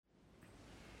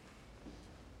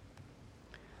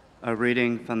A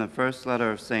reading from the first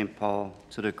letter of St. Paul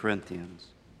to the Corinthians.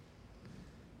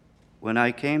 When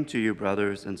I came to you,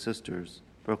 brothers and sisters,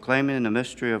 proclaiming the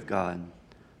mystery of God,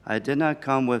 I did not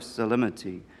come with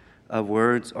solemnity of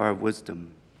words or of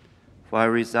wisdom, for I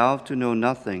resolved to know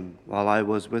nothing while I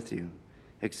was with you,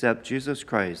 except Jesus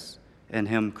Christ and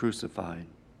him crucified.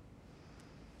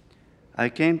 I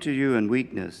came to you in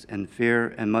weakness and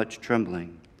fear and much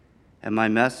trembling, and my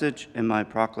message and my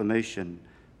proclamation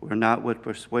were not with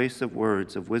persuasive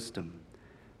words of wisdom,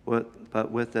 but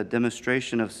with a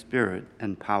demonstration of spirit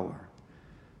and power,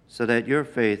 so that your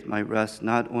faith might rest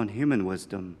not on human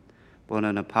wisdom, but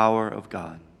on the power of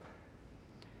God.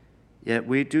 Yet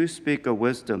we do speak of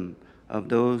wisdom of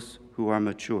those who are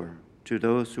mature, to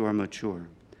those who are mature,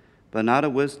 but not a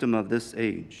wisdom of this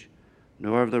age,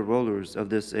 nor of the rulers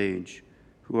of this age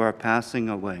who are passing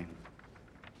away.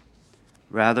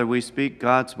 Rather, we speak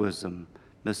God's wisdom,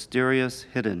 mysterious,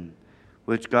 hidden,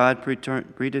 which God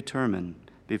predetermined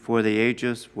before the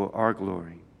ages for our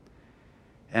glory,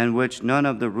 and which none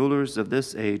of the rulers of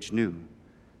this age knew.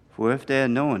 For if they had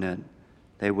known it,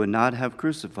 they would not have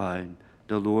crucified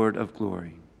the Lord of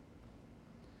glory.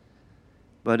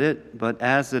 But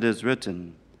as it is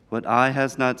written, what eye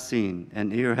has not seen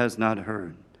and ear has not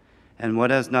heard, and what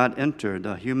has not entered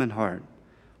the human heart,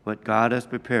 what God has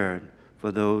prepared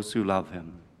for those who love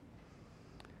him.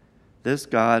 This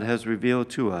God has revealed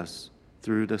to us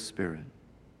through the Spirit.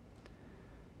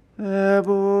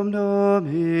 Verbum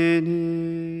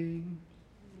Domini.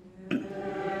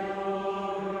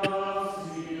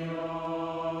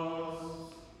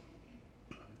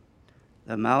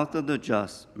 The mouth of the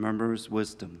just murmurs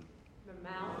wisdom.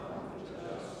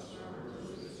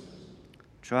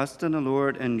 Trust in the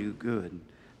Lord and do good,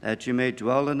 that you may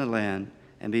dwell in the land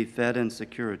and be fed in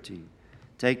security.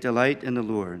 Take delight in the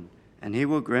Lord, and he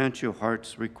will grant your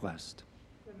heart's request.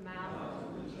 The mouth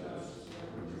of the just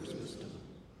murmurs wisdom.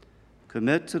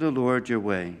 Commit to the Lord your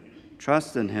way.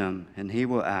 Trust in him, and he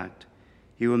will act.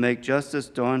 He will make justice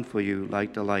dawn for you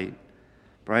like the light.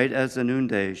 Bright as the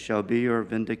noonday shall be your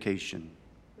vindication.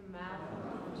 The mouth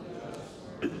of the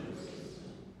just murmurs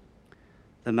wisdom.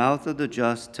 The mouth of the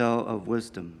just tell of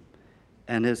wisdom,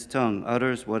 and his tongue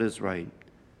utters what is right.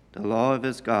 The law of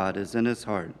his God is in his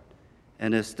heart,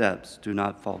 and his steps do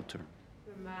not falter.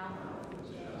 The mouth of the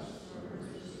just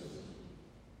murmurs wisdom.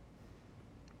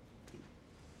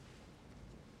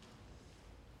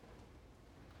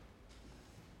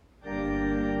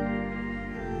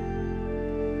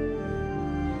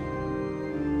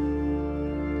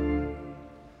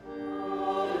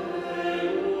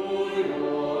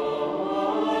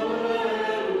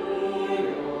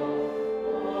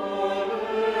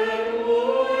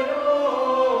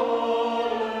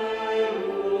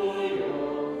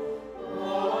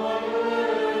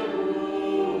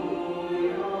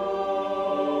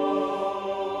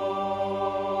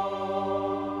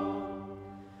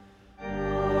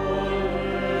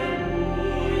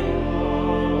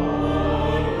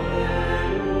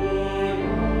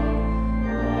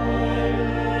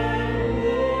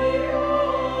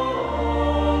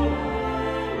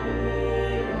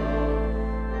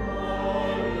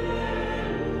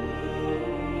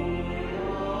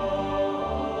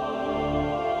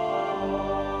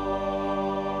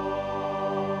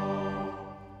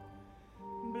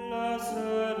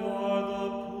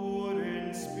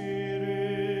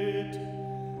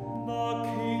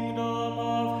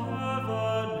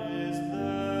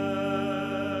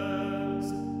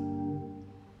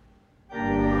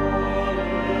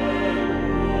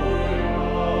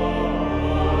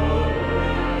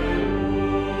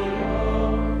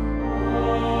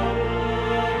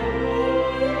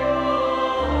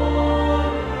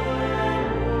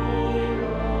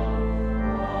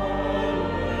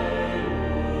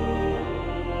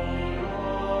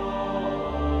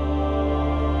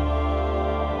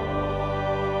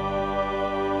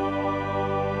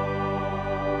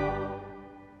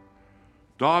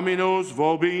 Dominus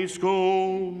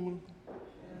vobiscum.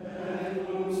 Et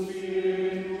cum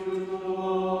spiritu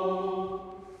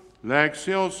tuo.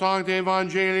 Lectio Sancti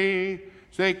Evangelii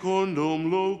secundum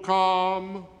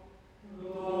Lucam.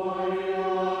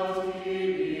 Gloria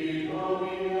tibi,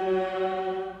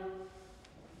 Domine.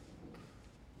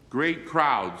 Great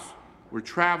crowds were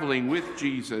traveling with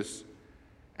Jesus,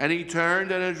 and he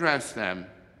turned and addressed them.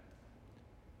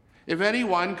 If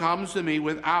anyone comes to me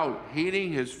without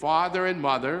hating his father and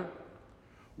mother,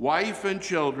 wife and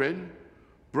children,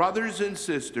 brothers and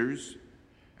sisters,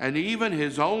 and even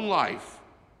his own life,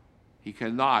 he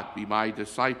cannot be my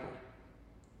disciple.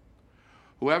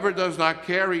 Whoever does not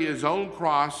carry his own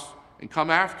cross and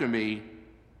come after me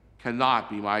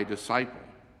cannot be my disciple.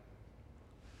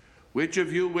 Which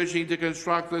of you, wishing to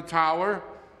construct a tower,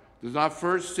 does not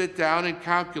first sit down and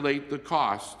calculate the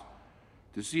cost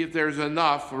to see if there's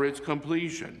enough for its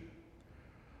completion?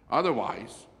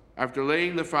 Otherwise, after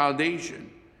laying the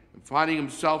foundation and finding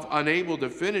himself unable to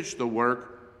finish the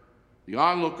work, the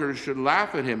onlookers should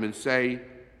laugh at him and say,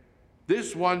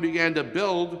 "This one began to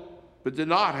build but did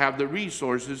not have the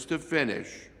resources to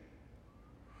finish."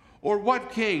 Or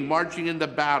what king marching into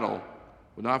battle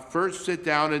would not first sit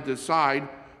down and decide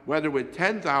whether with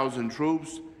 10,000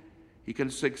 troops he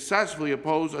can successfully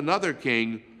oppose another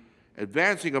king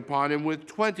advancing upon him with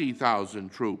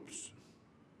 20,000 troops?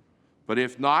 But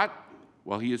if not,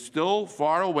 while he is still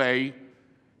far away,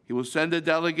 he will send a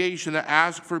delegation to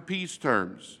ask for peace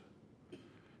terms.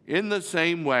 In the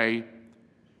same way,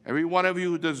 every one of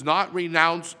you who does not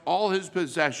renounce all his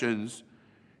possessions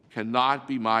cannot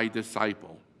be my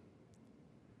disciple.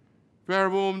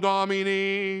 Verbum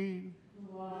Domini.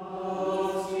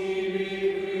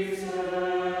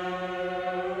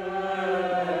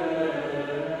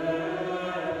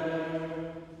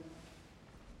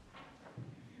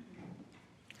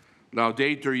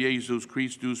 Laudetur Jesus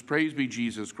Christus, praise be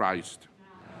Jesus Christ.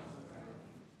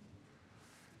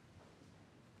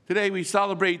 Today we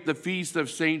celebrate the feast of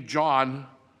St. John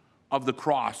of the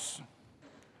Cross.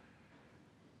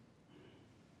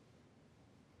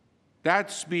 That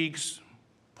speaks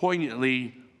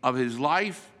poignantly of his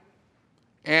life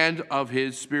and of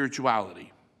his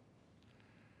spirituality.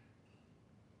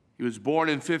 He was born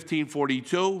in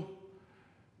 1542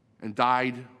 and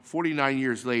died 49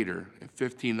 years later in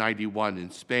 1591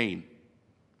 in Spain.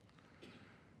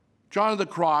 John of the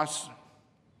Cross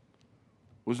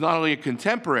was not only a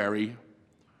contemporary,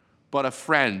 but a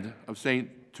friend of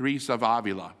St. Teresa of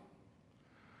Avila.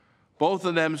 Both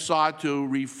of them sought to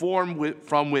reform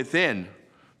from within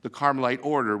the Carmelite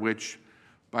order, which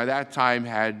by that time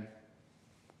had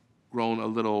grown a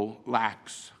little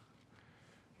lax,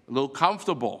 a little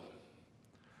comfortable.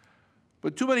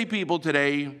 But too many people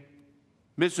today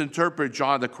misinterpret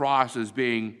John of the Cross as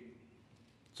being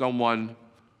someone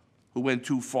who went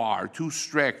too far, too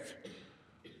strict,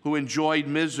 who enjoyed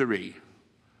misery,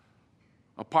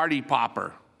 a party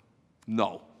popper.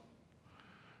 No.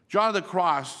 John of the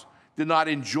Cross did not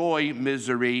enjoy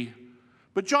misery,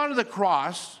 but John of the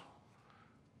Cross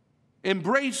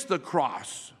embraced the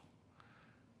cross.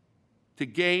 To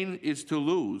gain is to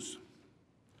lose.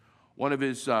 One of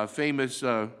his famous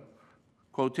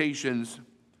quotations,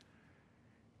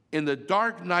 "In the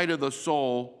dark night of the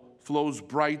soul flows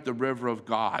bright the river of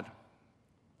God."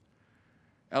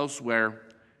 Elsewhere,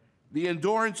 "The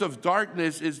endurance of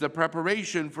darkness is the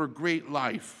preparation for great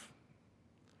life."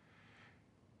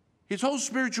 His whole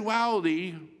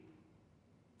spirituality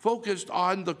focused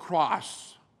on the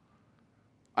cross,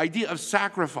 idea of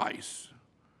sacrifice,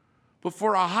 but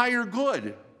for a higher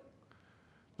good.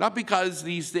 Not because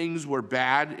these things were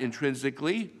bad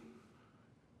intrinsically,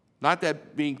 not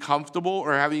that being comfortable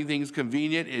or having things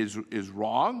convenient is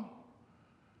wrong,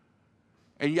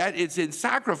 and yet it's in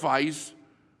sacrifice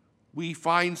we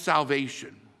find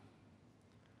salvation.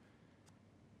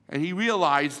 And he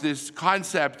realized this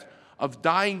concept of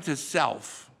dying to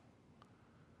self,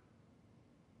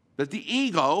 that the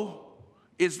ego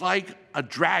is like a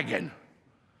dragon,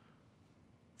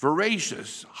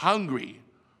 voracious, hungry,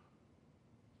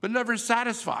 but never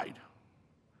satisfied.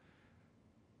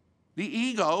 The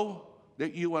ego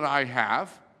that you and I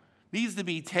have needs to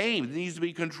be tamed, needs to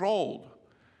be controlled.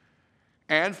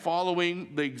 And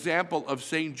following the example of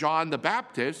St. John the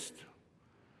Baptist,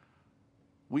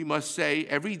 we must say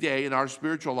every day in our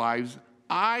spiritual lives,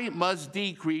 I must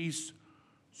decrease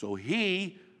so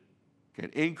he can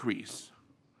increase.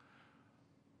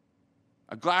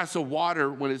 A glass of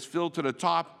water, when it's filled to the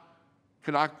top,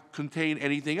 cannot contain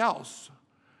anything else.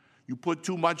 You put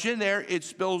too much in there, it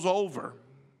spills over.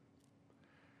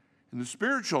 In the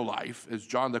spiritual life, as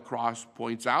John the Cross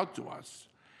points out to us,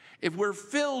 if we're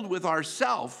filled with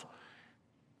ourself,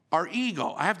 our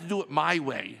ego, I have to do it my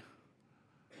way,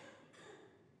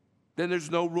 then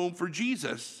there's no room for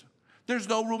Jesus. There's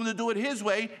no room to do it his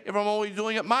way if I'm only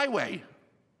doing it my way.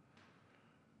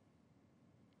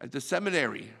 At the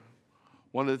seminary,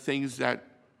 one of the things that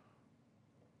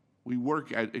we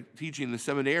work at teaching the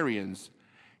seminarians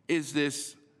is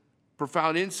this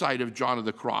profound insight of John of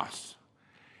the Cross.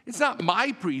 It's not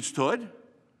my priesthood.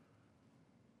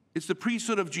 It's the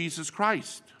priesthood of Jesus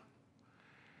Christ.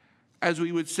 As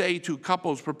we would say to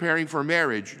couples preparing for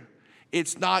marriage,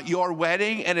 it's not your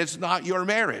wedding and it's not your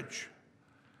marriage.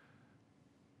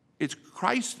 It's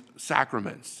Christ's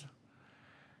sacraments.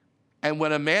 And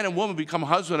when a man and woman become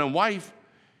husband and wife,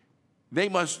 they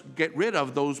must get rid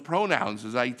of those pronouns.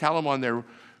 As I tell them on their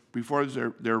before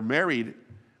they're married,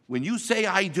 when you say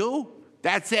I do,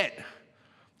 that's it.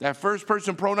 That first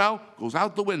person pronoun goes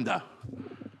out the window.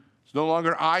 It's no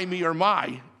longer I, me, or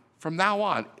my. From now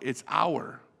on, it's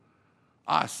our,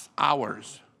 us,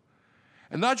 ours.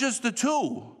 And not just the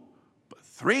two, but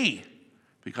three,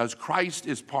 because Christ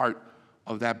is part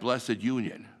of that blessed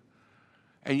union.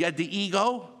 And yet the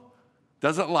ego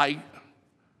doesn't like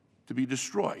to be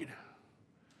destroyed.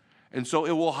 And so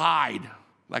it will hide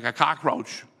like a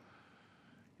cockroach.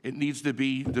 It needs to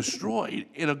be destroyed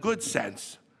in a good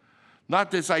sense. Not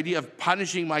this idea of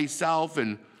punishing myself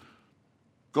and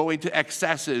going to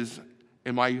excesses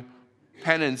in my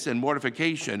penance and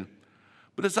mortification,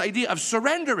 but this idea of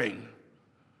surrendering.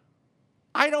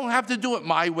 I don't have to do it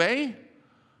my way.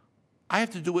 I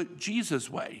have to do it Jesus'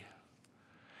 way.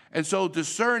 And so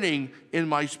discerning in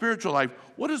my spiritual life,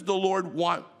 what does the Lord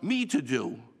want me to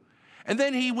do? And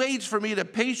then he waits for me to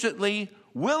patiently,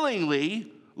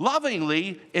 willingly,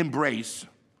 lovingly embrace.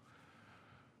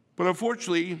 But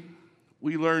unfortunately,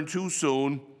 we learn too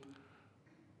soon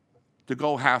to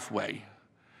go halfway.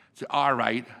 Say, all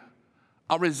right,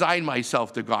 I'll resign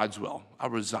myself to God's will. I'll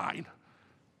resign.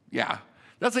 Yeah.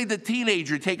 That's like the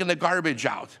teenager taking the garbage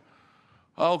out.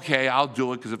 Okay, I'll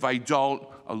do it, because if I don't,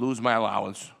 I'll lose my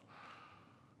allowance.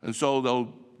 And so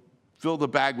they'll fill the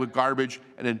bag with garbage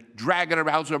and then drag it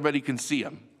around so everybody can see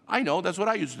them. I know, that's what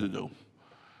I used to do.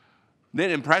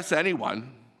 Didn't impress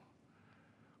anyone.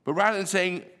 But rather than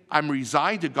saying, I'm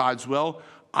resigned to God's will,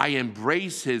 I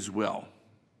embrace his will.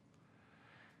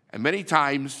 And many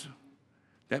times,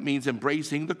 that means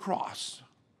embracing the cross.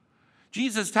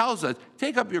 Jesus tells us,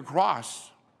 take up your cross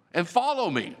and follow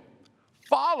me.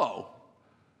 Follow.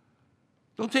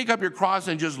 Don't take up your cross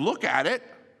and just look at it,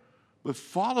 but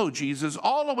follow Jesus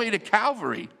all the way to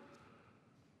Calvary.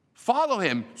 Follow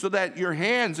him so that your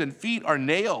hands and feet are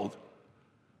nailed,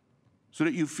 so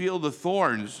that you feel the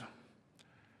thorns.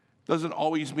 Doesn't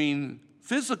always mean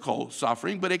physical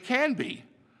suffering, but it can be.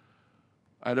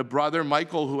 I had a brother,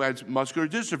 Michael, who had muscular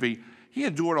dystrophy. He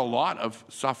endured a lot of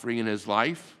suffering in his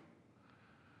life.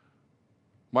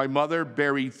 My mother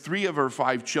buried 3 of her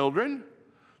 5 children,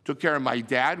 took care of my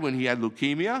dad when he had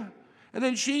leukemia, and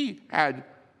then she had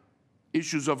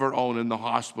issues of her own in the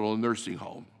hospital and nursing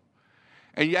home.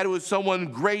 And yet it was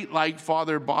someone great like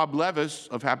Father Bob Levis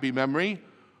of happy memory,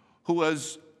 who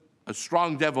was a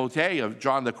strong devotee of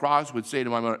John the Cross, would say to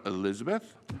my mother,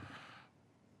 Elizabeth,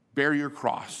 bear your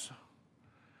cross.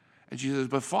 And she says,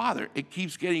 but Father, it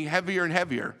keeps getting heavier and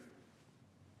heavier.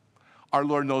 Our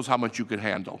Lord knows how much you can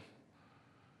handle.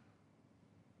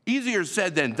 Easier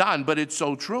said than done, but it's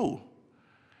so true.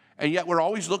 And yet we're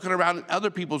always looking around at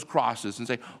other people's crosses and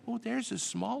say, oh, theirs is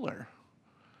smaller.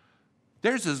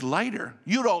 Theirs is lighter.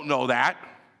 You don't know that.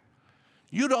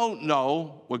 You don't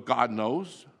know what God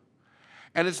knows.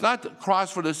 And it's not the cross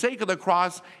for the sake of the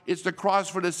cross, it's the cross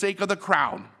for the sake of the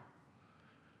crown.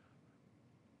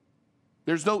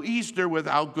 There's no Easter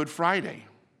without Good Friday.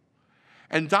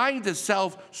 And dying to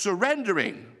self,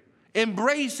 surrendering,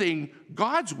 embracing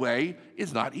God's way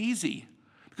is not easy.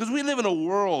 Because we live in a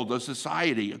world, a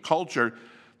society, a culture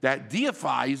that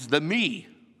deifies the me.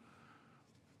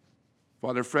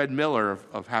 Father Fred Miller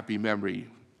of happy memory,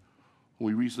 who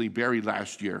we recently buried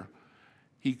last year,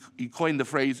 he coined the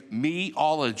phrase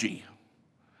meology.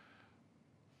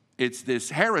 It's this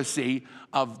heresy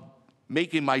of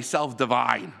making myself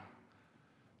divine,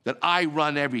 that I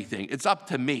run everything. It's up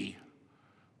to me.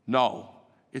 No,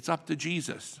 it's up to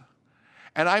Jesus.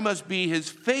 And I must be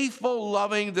his faithful,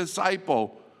 loving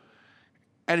disciple.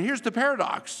 And here's the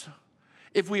paradox.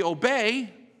 If we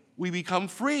obey, we become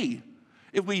free.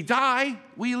 If we die,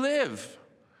 we live.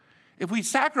 If we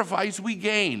sacrifice, we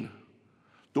gain.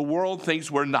 The world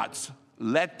thinks we're nuts.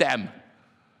 Let them.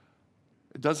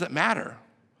 It doesn't matter.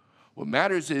 What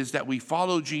matters is that we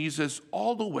follow Jesus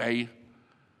all the way,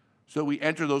 so we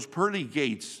enter those pearly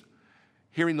gates,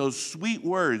 hearing those sweet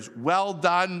words, well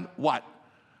done, what?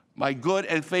 My good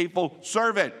and faithful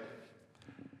servant.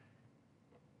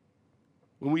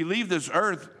 When we leave this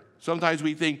earth, sometimes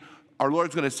we think our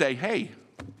Lord's going to say, hey,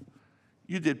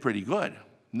 you did pretty good.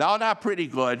 No, not pretty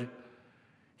good.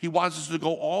 He wants us to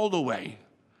go all the way.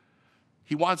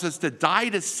 He wants us to die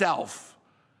to self,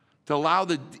 to allow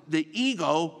the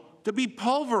ego to be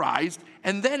pulverized,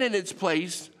 and then in its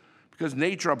place, because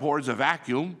nature abhors a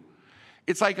vacuum,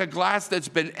 it's like a glass that's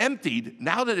been emptied.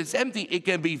 Now that it's empty, it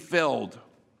can be filled.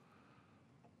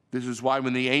 This is why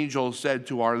when the angel said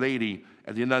to Our Lady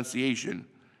at the Annunciation,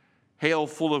 hail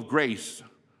full of grace,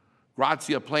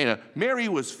 gratia plena, Mary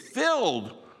was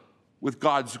filled with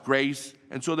God's grace,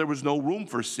 and so there was no room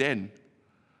for sin.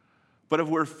 But if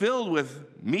we're filled with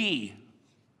me,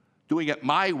 doing it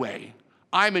my way,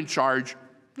 I'm in charge,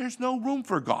 there's no room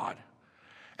for God.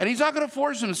 And he's not going to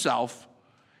force himself.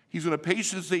 He's going to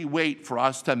patiently wait for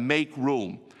us to make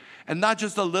room, and not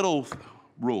just a little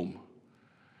room.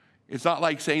 It's not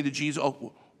like saying to Jesus,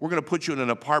 oh, we're going to put you in an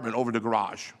apartment over the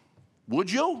garage. Would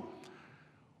you?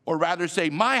 Or rather say,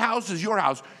 my house is your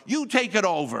house. You take it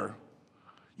over.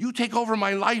 You take over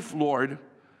my life, Lord.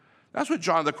 That's what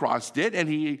John of the Cross did, and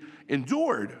he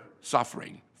endured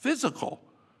suffering, physical,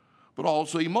 but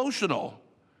also emotional.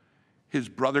 His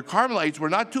brother Carmelites were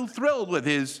not too thrilled with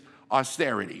his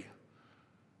austerity.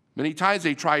 Many times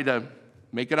they tried to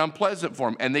make it unpleasant for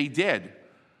him, and they did.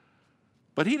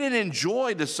 But he didn't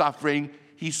enjoy the suffering.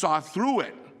 He saw through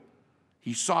it.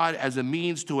 He saw it as a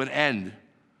means to an end,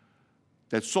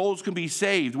 that souls can be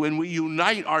saved when we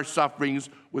unite our sufferings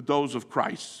with those of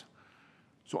Christ.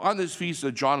 So on this feast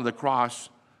of John of the Cross,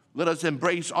 let us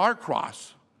embrace our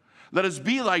cross. Let us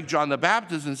be like John the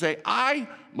Baptist and say, I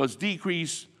must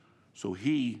decrease so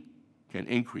he can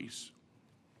increase.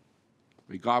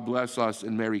 May God bless us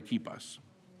and Mary keep us.